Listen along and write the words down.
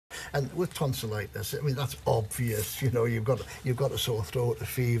And with tonsillitis, I mean, that's obvious. You know, you've got a sore throat, a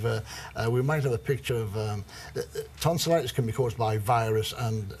fever. We might have a picture of tonsillitis can be caused by virus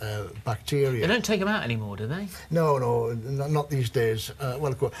and bacteria. They don't take them out anymore, do they? No, not these days. Well,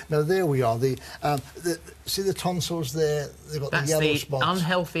 of course. Now there we are. See the tonsils there? They've got the yellow spots. That's the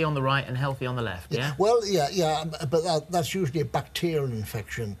unhealthy on the right and healthy on the left. Yeah. Well, yeah, but that's usually a bacterial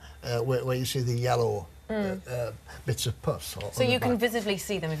infection where you see the yellow bits of pus. So you can visibly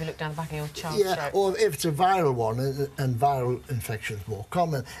see them if you look down the back of your child's shirt. Or if it's a viral one, and viral infections more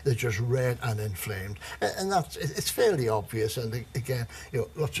common, they're just red and inflamed, and it's fairly obvious. And again,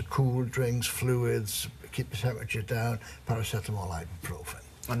 lots of cool drinks, fluids, keep the temperature down, paracetamol, ibuprofen.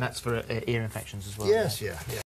 And that's for ear infections as well. Yes, yeah.